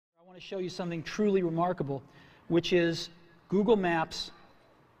to show you something truly remarkable, which is Google Maps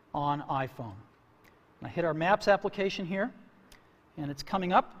on iPhone. I hit our Maps application here, and it's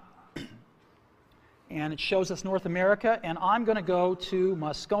coming up, and it shows us North America, and I'm going to go to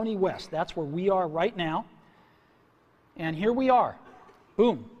Moscone West. That's where we are right now, and here we are.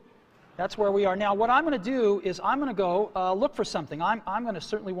 Boom. That's where we are. Now, what I'm going to do is I'm going to go look for something. I'm going to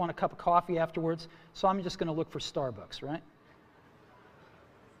certainly want a cup of coffee afterwards, so I'm just going to look for Starbucks, right?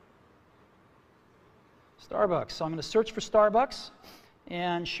 Starbucks. So I'm going to search for Starbucks,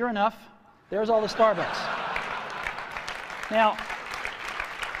 and sure enough, there's all the Starbucks. Now,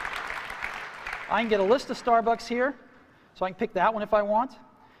 I can get a list of Starbucks here, so I can pick that one if I want,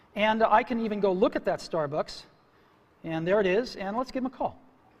 and I can even go look at that Starbucks, and there it is, and let's give them a call.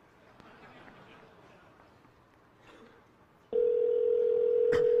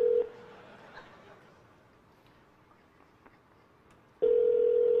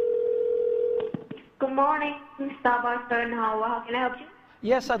 Good morning, Starbucks Stern Howard. How can I help you?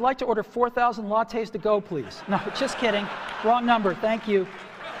 Yes, I'd like to order 4,000 lattes to go, please. No, just kidding. Wrong number. Thank you.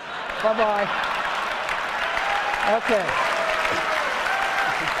 Bye-bye. Okay.